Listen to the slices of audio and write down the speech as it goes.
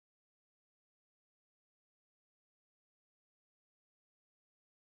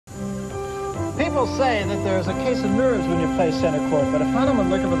People say that there's a case of nerves when you play center court, but if Hana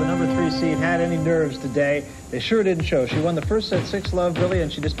Mandlikova, the number 3 seed, had any nerves today, they sure didn't show. She won the first set 6-love, Billie,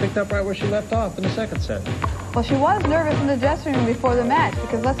 and she just picked up right where she left off in the second set. Well, she was nervous in the dressing room before the match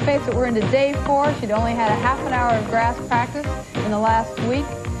because, let's face it, we're into day 4. She'd only had a half an hour of grass practice in the last week,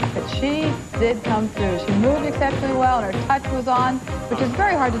 but she did come through. She moved exceptionally well, and her touch was on, which is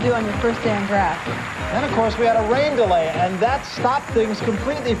very hard to do on your first day on grass. Then, of course, we had a rain delay, and that stopped things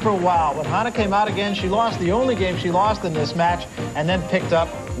completely for a while. When Hana came out again, she lost the only game she lost in this match, and then picked up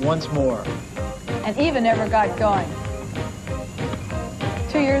once more. And Eva never got going.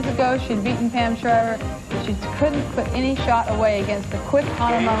 2 years ago, she'd beaten Pam Shriver. She couldn't put any shot away against the quick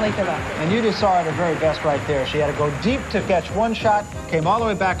Hana Mandlikova. And you just saw her at her very best right there. She had to go deep to catch one shot, came all the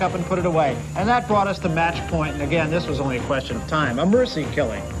way back up and put it away. And that brought us to match point. And again, this was only a question of time. A mercy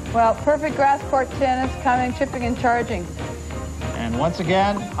killing. Well, perfect grass court tennis, coming, chipping, and charging. And once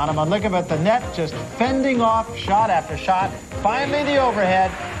again, Hana Mandlikova at the net, just fending off shot after shot. Finally, the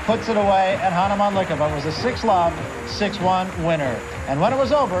overhead puts it away, and Hana Mandlikova was a 6-love, 6-1 winner. And when it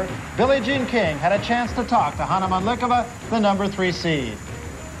was over, Billie Jean King had a chance to talk to Hana Mandlikova, the number 3 seed.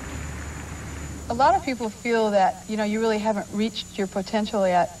 A lot of people feel that, you really haven't reached your potential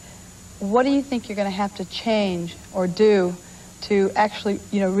yet. What do you think you're going to have to change or do to actually,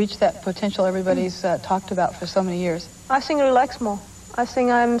 reach that potential everybody's talked about for so many years? I think relax more. I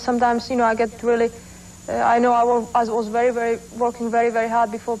think sometimes, I get really, I know I was working very hard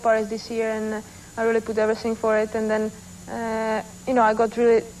before Paris this year, and I really put everything for it, and then, I got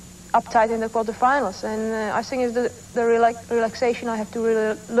really uptight in the quarterfinals, and I think it's the relaxation I have to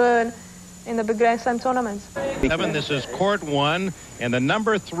really learn in the big Grand Slam tournaments. This is court 1, and the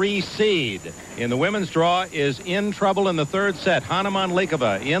number 3 seed in the women's draw is in trouble in the third set. Hana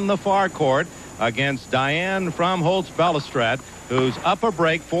Mandlikova in the far court against Dianne Fromholtz Balestrat, who's up a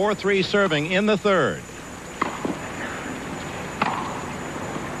break, 4-3 serving in the third.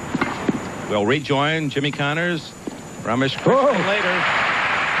 We'll rejoin Jimmy Connors, Ramesh Krishnan later.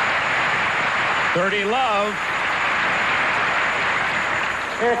 30-love.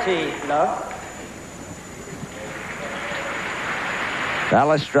 30-love.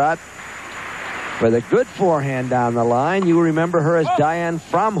 Balestrat with a good forehand down the line. You remember her as Dianne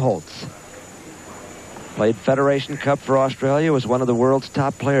Fromholtz. Played Federation Cup for Australia, was one of the world's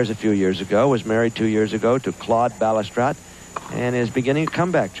top players a few years ago, was married 2 years ago to Claude Balestrat, and is beginning a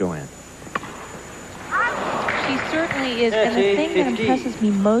comeback, Joanne. She certainly is, and the thing that impresses me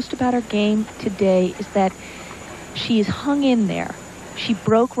most about her game today is that she is hung in there. She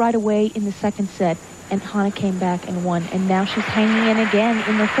broke right away in the second set, and Hana came back and won, and now she's hanging in again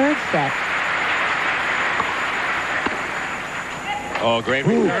in the third set. Oh, great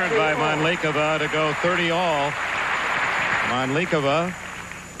return by Mandlikova to go 30-all. Mandlikova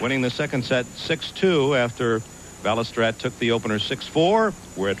winning the second set 6-2 after Balestrat took the opener 6-4.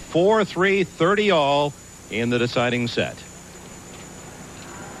 We're at 4-3, 30-all in the deciding set.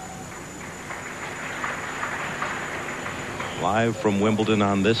 Live from Wimbledon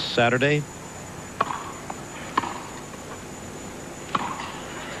on this Saturday.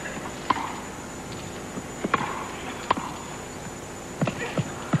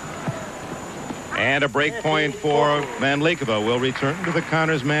 And a break point for Mandlikova. We'll return to the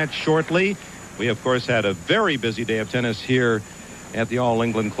Connors match shortly. We, of course, had a very busy day of tennis here at the All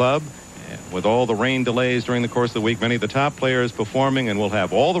England Club. With all the rain delays during the course of the week, many of the top players performing, and we'll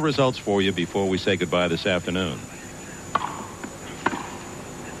have all the results for you before we say goodbye this afternoon.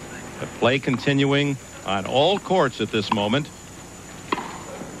 The play continuing on all courts at this moment.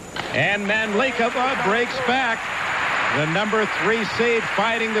 And Mandlikova breaks back. The number 3 seed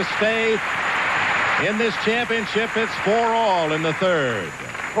fighting to stay in this championship. It's 4-all in the third.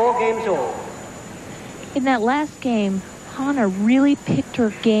 4 games all. In that last game, Hana really picked her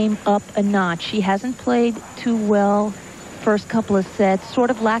game up a notch. She hasn't played too well first couple of sets,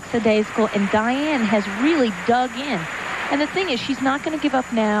 sort of lackadaisical, and Dianne has really dug in. And the thing is, she's not going to give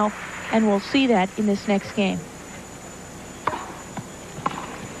up now, and we'll see that in this next game.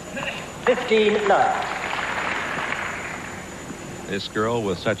 15-love. This girl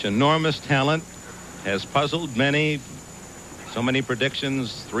with such enormous talent has puzzled many. So many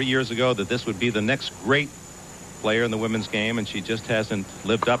predictions 3 years ago that this would be the next great player in the women's game, and she just hasn't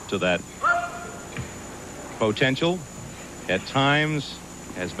lived up to that potential. At times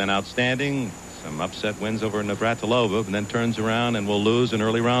has been outstanding. Some upset wins over Navratilova, and then turns around and will lose an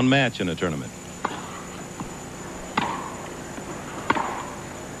early round match in a tournament.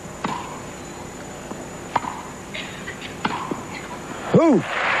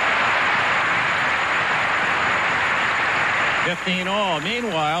 15 all.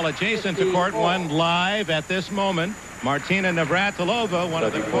 Meanwhile, adjacent to court one live at this moment, Martina Navratilova, one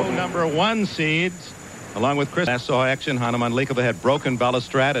of the co-number 1 seeds, along with Chris. Last saw action, Hana Mandlikova had broken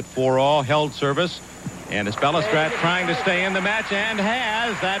Balestrat at 4 all, held service. And it's Balestrat trying to stay in the match and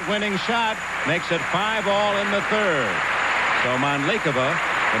has that winning shot. Makes it 5 all in the third. So Mandlikova,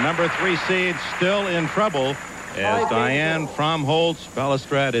 the number 3 seed, still in trouble as Dianne Fromholtz.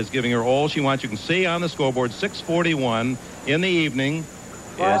 Balestrat is giving her all she wants. You can see on the scoreboard 6:41 in the evening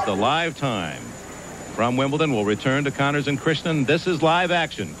is the live time. From Wimbledon, we'll return to Connors and Krishnan. This is live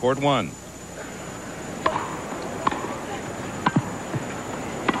action, court 1.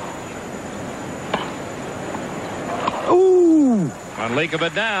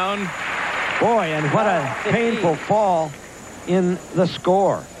 Mandlikova down. Boy, and what a painful fall in the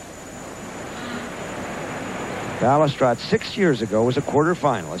score. Balestrat 6 years ago was a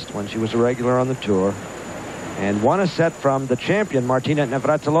quarterfinalist when she was a regular on the tour and won a set from the champion Martina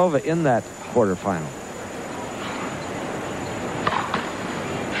Navratilova in that quarterfinal.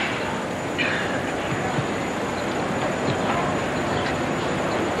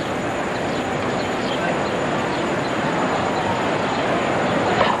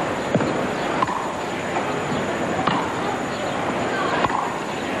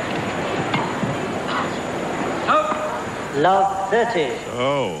 Love 30.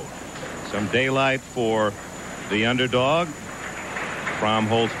 Oh, some daylight for the underdog.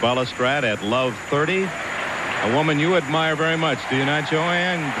 Fromholtz Balestrat at love 30. A woman you admire very much, do you not,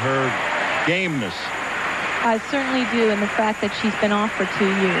 Joanne? Her gameness. I certainly do, and the fact that she's been off for 2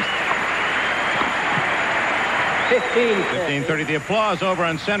 years. 15-30. The applause over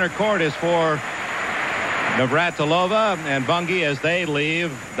on center court is for Navratilova and Bungie as they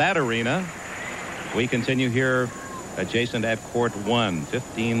leave that arena. We continue here adjacent at court 1,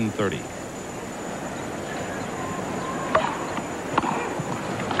 15-30.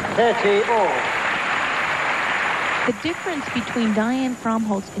 30 all. The difference between Dianne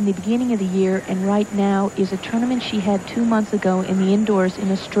Fromholtz in the beginning of the year and right now is a tournament she had 2 months ago in the indoors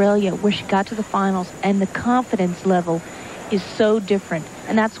in Australia where she got to the finals, and the confidence level is so different,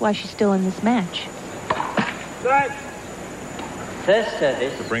 and that's why she's still in this match. First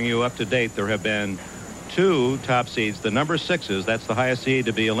service. To bring you up to date, there have been 2 top seeds, the number 6s. That's the highest seed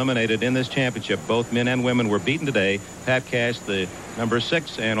to be eliminated in this championship. Both men and women were beaten today. Pat Cash, the number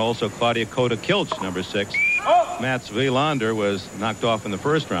 6, and also Claudia Kota-Kilch, number 6. Mats Wilander was knocked off in the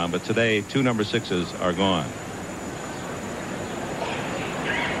first round, but today 2 number 6s are gone.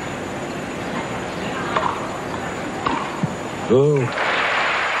 Ooh.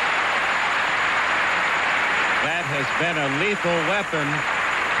 That has been a lethal weapon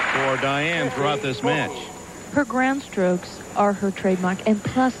for Dianne throughout this match. Her ground strokes are her trademark, and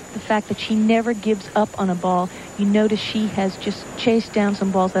plus the fact that she never gives up on a ball. You notice she has just chased down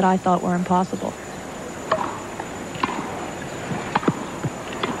some balls that I thought were impossible.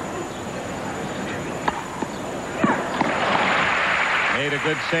 Made a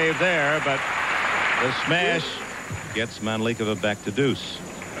good save there, but the smash gets Mandlikova back to deuce.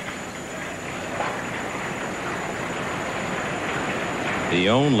 The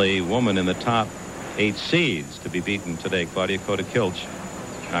only woman in the top 8 seeds to be beaten today, Claudia Kota-Kilch,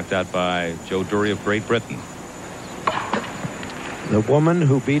 knocked out by Joe Dury of Great Britain. The woman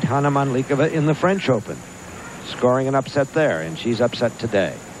who beat Hana Mandlikova in the French Open, scoring an upset there, and she's upset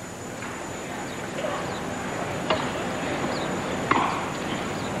today.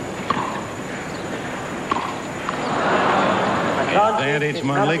 Advantage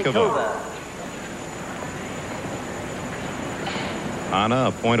Mandlikova. Hana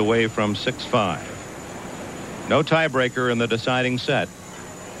a point away from 6-5. No tiebreaker in the deciding set.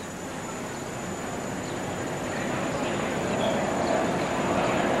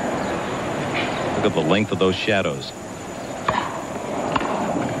 Look at the length of those shadows.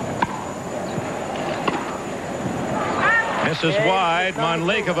 Misses wide.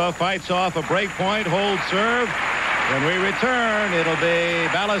 Mandlikova fights off a break point, holds serve. When we return, it'll be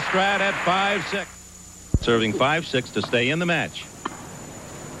Balestrat at 5-6. Serving 5-6 to stay in the match.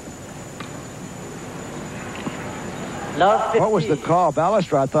 What was the call?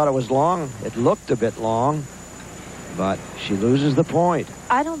 Balestrat thought it was long. It looked a bit long, but she loses the point.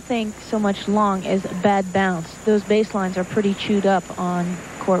 I don't think so much long as a bad bounce. Those baselines are pretty chewed up on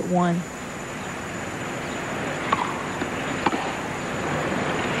court 1.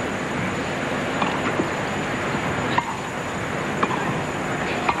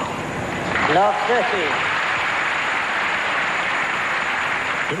 Love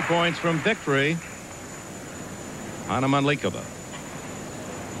 30. 2 points from victory. Hana Mandlikova.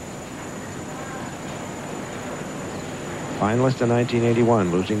 finalist in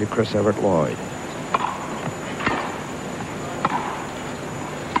 1981, losing to Chris Everett Lloyd.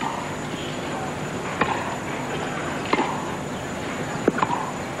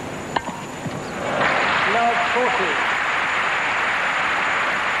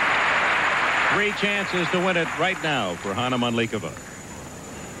 Three chances to win it right now for Hana Mandlikova.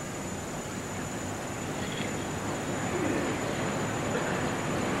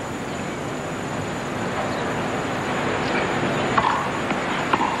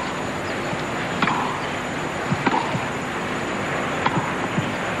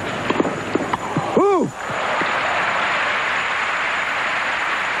 Woo!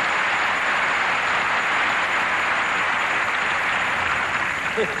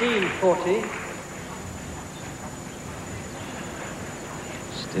 $15.40.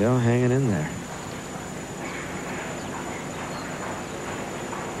 Still hanging in there.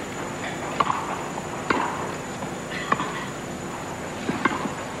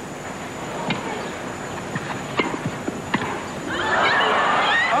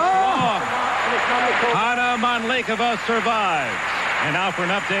 Hana Mandlikova survives. And now for an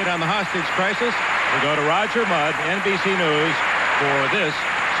update on the hostage crisis, we go to Roger Mudd, NBC News, for this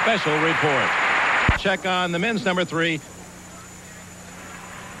special report. Check on the men's number 3.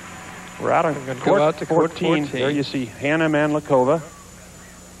 We're out on court 14. There you see Hana Mandlikova.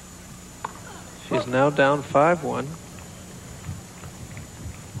 She's now down 5-1.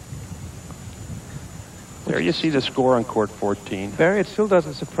 There you see the score on court 14. Barry, it still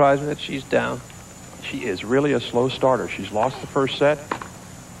doesn't surprise me that she's down. She is really a slow starter. She's lost the first set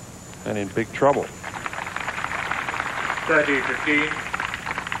and in big trouble. 30-15.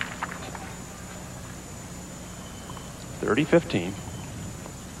 30-15.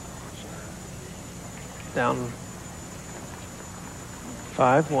 Down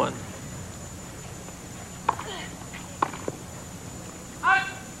 5-1.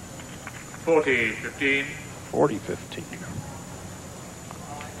 40-15. 40-15.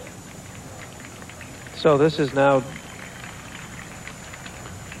 So this is now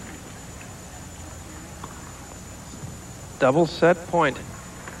double set point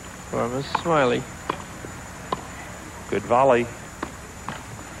for Miss Smylie. Good volley.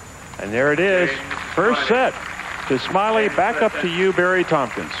 And there it is. First set to Smylie. Back up to you, Barry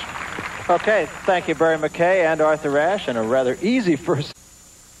Tompkins. Okay, thank you, Barry McKay and Arthur Ashe, and a rather easy first.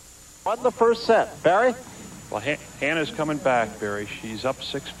 Won the first set. Barry? Well, Hannah's coming back, Barry. She's up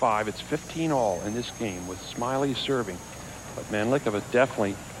 6-5. It's 15-all in this game with Smylie serving. But Mandlikova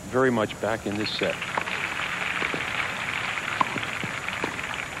definitely very much back in this set.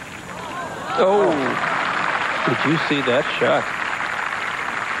 Oh, did you see that shot?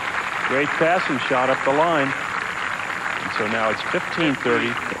 Great passing shot up the line. And so now it's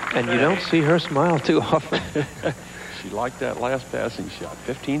 15-30. And you don't see her smile too often. She liked that last passing shot.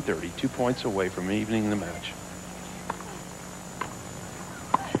 15-30, 2 points away from evening the match.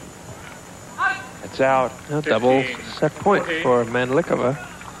 It's out. A double set point for Mandlikova.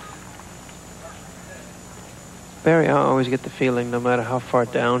 Barry, I always get the feeling no matter how far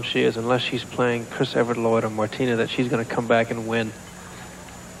down she is, unless she's playing Chris Everett Lloyd or Martina, that she's going to come back and win.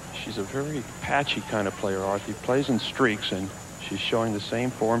 She's a very patchy kind of player, Arthur. She plays in streaks, and she's showing the same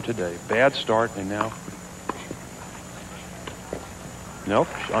form today. Bad start, and now... Nope,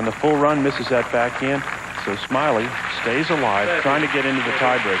 on the full run, misses that backhand. So Smylie stays alive, trying to get into the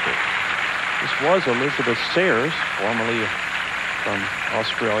tiebreaker. This was Elizabeth Sayers, formerly from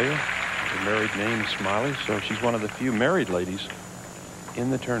Australia. A married name, Smylie, so she's one of the few married ladies in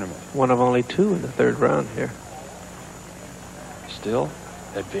the tournament. One of only 2 in the third round here. Still,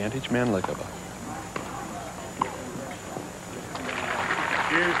 advantage Mandlikova.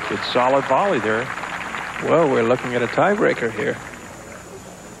 Good solid volley there. Well, we're looking at a tiebreaker here.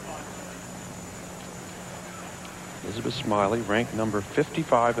 Elizabeth Smylie, ranked number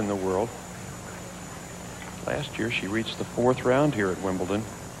 55 in the world. Last year, she reached the 4th round here at Wimbledon,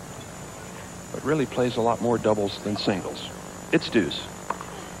 but really plays a lot more doubles than singles. It's deuce.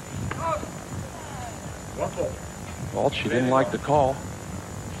 Fault, she didn't like the call.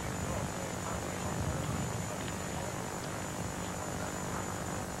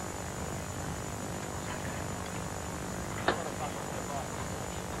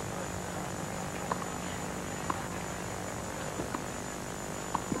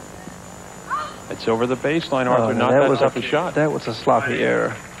 It's over the baseline, Arthur. Not that tough a shot. That was a sloppy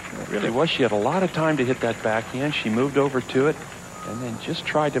error. It really was. She had a lot of time to hit that backhand. She moved over to it and then just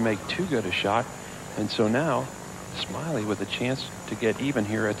tried to make too good a shot. And so now, Smylie with a chance to get even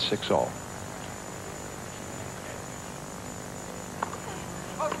here at 6-all.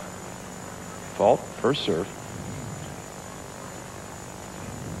 Fault, first serve.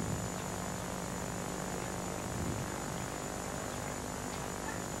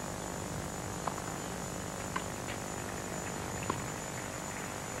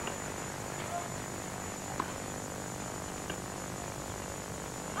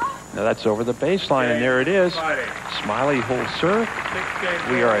 Now that's over the baseline, and there it is. Smylie holds serve.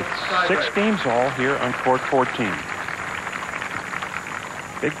 We are at 6 games all here on court 14.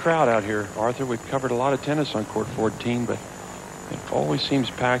 Big crowd out here, Arthur. We've covered a lot of tennis on court 14, but it always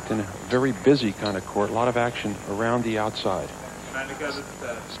seems packed in a very busy kind of court. A lot of action around the outside.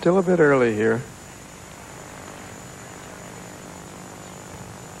 Still a bit early here.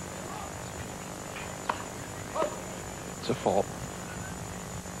 It's a fault.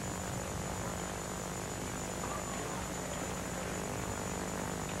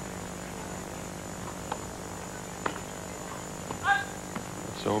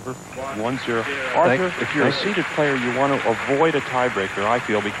 It's over. 1-0. Arthur, if you're a seated player, you want to avoid a tiebreaker, I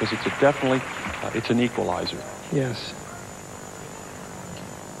feel, because it's definitely it's an equalizer. Yes.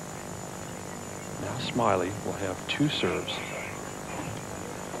 Now Smylie will have 2 serves.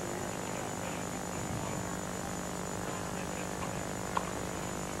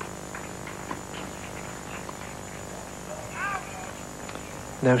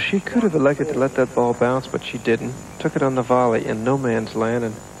 Now, she could have elected to let that ball bounce, but she didn't. Took it on the volley in no man's land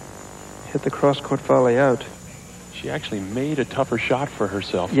and hit the cross-court volley out. She actually made a tougher shot for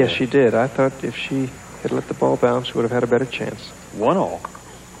herself. Yes, she did. I thought if she had let the ball bounce, she would have had a better chance. 1-all.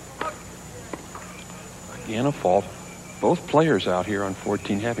 Again, a fault. Both players out here on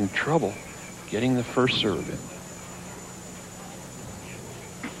 14 having trouble getting the first serve in.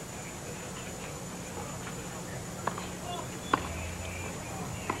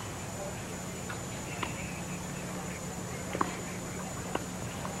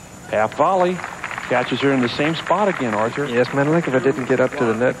 Half volley. Catches her in the same spot again, Arthur. Yes, Mandlikova didn't get up to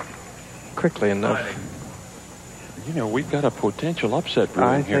the net quickly enough. You know, we've got a potential upset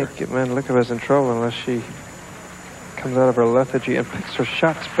brewing here. I think Mandlikova's in trouble unless she comes out of her lethargy and picks her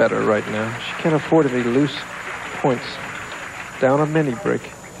shots better right now. She can't afford any loose points. Down a mini break.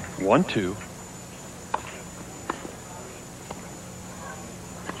 1-2.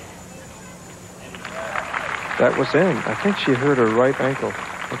 That was in. I think she hurt her right ankle.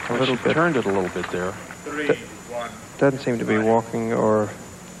 A little bit. Turned it a little bit there. Doesn't seem to be walking or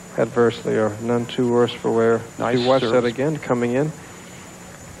adversely or none too worse for wear. Nice you watch serves. that again coming in.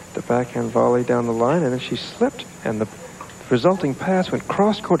 The backhand volley down the line, and then she slipped, and the resulting pass went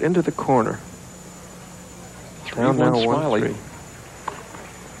cross-court into the corner. 3-1 Smylie.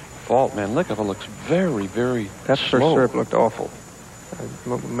 Fault. Mandlikova looks very, very That slow. first serve looked awful.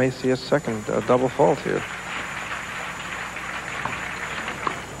 I may see a second double fault here.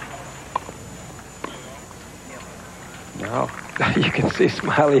 Now you can see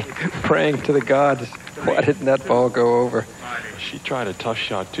Smylie praying to the gods. Why didn't that ball go over? she tried a tough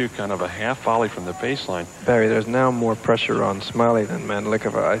shot too, kind of a half volley from the baseline. Barry, there's now more pressure on Smylie than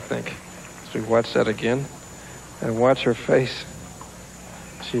Mandlikova, I think. As we watch that again, and watch her face.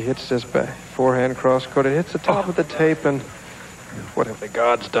 She hits this forehand cross-court. It hits the top of the tape, and what have the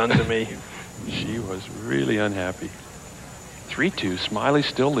gods done to me? She was really unhappy. 3-2, Smylie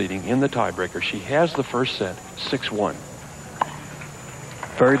still leading in the tiebreaker. She has the first set, 6-1.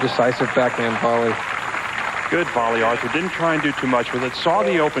 Very decisive backhand volley. Good volley, Arthur. Didn't try and do too much with it. Saw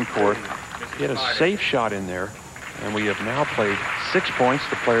the open court. Hit a safe shot in there. And we have now played 6 points.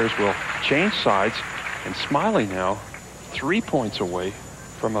 The players will change sides. And Smylie now 3 points away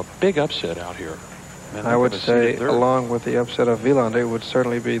from a big upset out here. I would say, along with the upset of Wieland, it would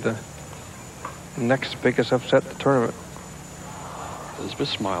certainly be the next biggest upset in the tournament. Elizabeth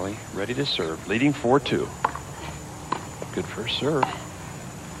Smylie ready to serve, leading 4-2. Good first serve.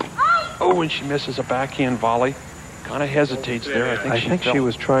 Oh, and she misses a backhand volley. Kind of hesitates there. I think she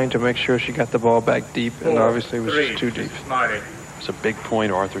was trying to make sure she got the ball back deep, and obviously it was just too deep. It's a big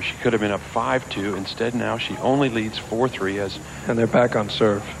point, Arthur. She could have been up 5-2. Instead, now she only leads 4-3 as. And they're back on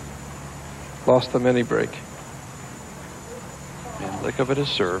serve. Lost the mini break. Mandlikova to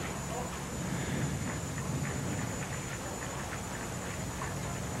serve.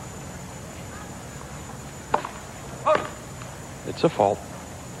 It's a fault.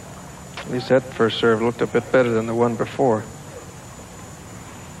 At least that first serve looked a bit better than the one before.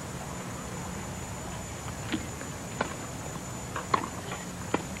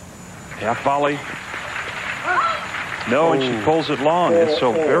 Half volley. No, and she pulls it long. And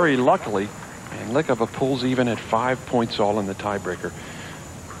so very luckily, Mandlikova pulls even at 5 points all in the tiebreaker.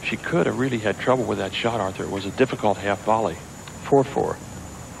 She could have really had trouble with that shot, Arthur. It was a difficult half volley. 4-4.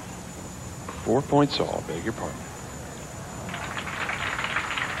 4 points all, beg your pardon.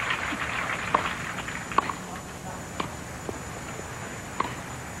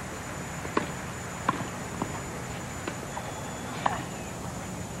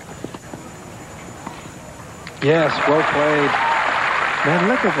 Yes, well played.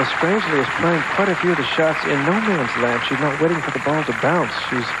 Mandlikova, strangely, is playing quite a few of the shots in no man's land. She's not waiting for the ball to bounce.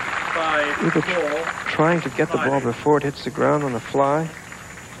 She's either trying to get the ball before it hits the ground on the fly,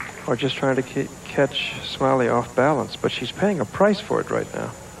 or just trying to catch Smylie off balance. But she's paying a price for it right now.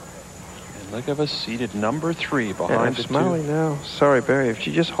 Mandlikova seated number 3 behind the Smylie now. Sorry, Barry. If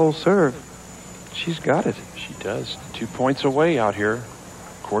she just holds serve, she's got it. She does. 2 points away out here.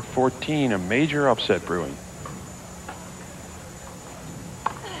 Court 14, a major upset brewing.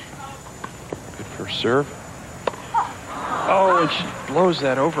 Good for serve. Oh, and she blows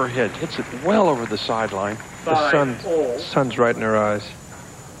that overhead. Hits it well over the sideline. The sun's right in her eyes.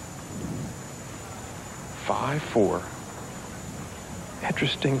 5-4.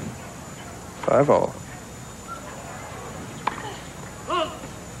 Interesting. 5-all.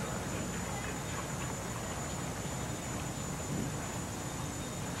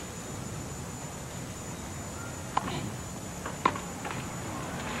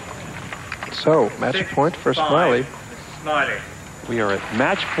 So, match point for Smylie. We are at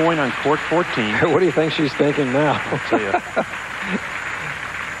match point on court 14. What do you think she's thinking now? I'll tell you.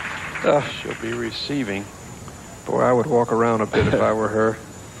 She'll be receiving. Boy, I would walk around a bit if I were her.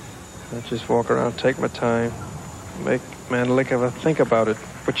 I'd just walk around, take my time, make Mandlikova think about it,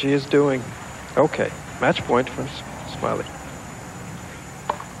 what she is doing. Okay, match point for Smylie.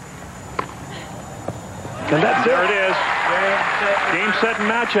 And that's there it is. Game, set, and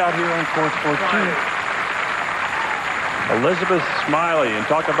match out here on court 14. Elizabeth Smylie, and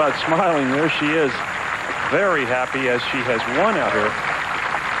talk about smiling, there she is. Very happy as she has won out here.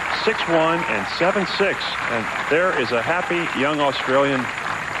 6-1 and 7-6. And there is a happy young Australian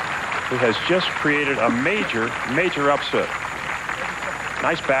who has just created a major, major upset.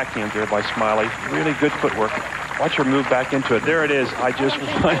 Nice backhand there by Smylie. Really good footwork. Watch her move back into it. There it is. I just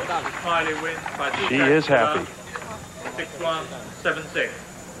won. She is happy. 6-1, 7-6.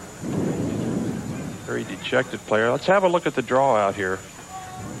 Very dejected player. Let's have a look at the draw out here.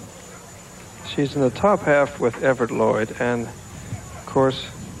 She's in the top half with Everett Lloyd, and of course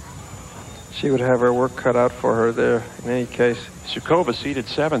she would have her work cut out for her there in any case. Sukova seated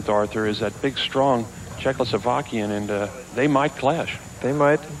 7th, Arthur, is that big, strong Czechoslovakian, and they might clash. They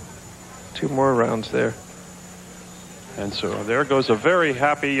might. 2 more rounds there. And so there goes a very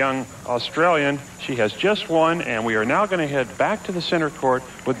happy young Australian. She has just won, and we are now going to head back to the center court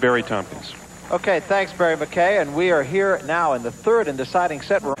with Barry Tompkins. Okay, thanks, Barry McKay, and we are here now in the 3rd and deciding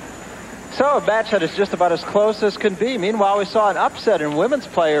set. So a match that is just about as close as can be. Meanwhile, we saw an upset in women's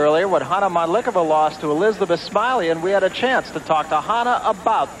play earlier when Hana Mandlikova lost to Elizabeth Smylie, and we had a chance to talk to Hana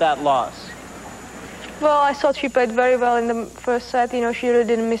about that loss. Well, I thought she played very well in the first set. You know, she really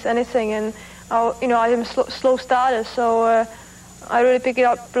didn't miss anything, and you know, I'm a slow starter, so I really picked it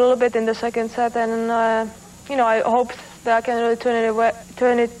up a little bit in the second set, and you know, I hoped that I can really turn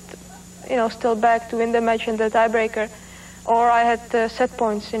it, you know, still back to win the match in the tiebreaker. Or I had set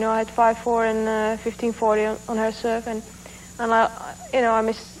points, you know, I had 5-4 and 15-40 on her serve, and I, you know, I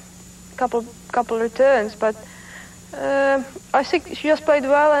missed a couple returns, but I think she just played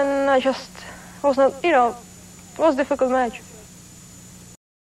well, and I just was not, you know, it was a difficult match.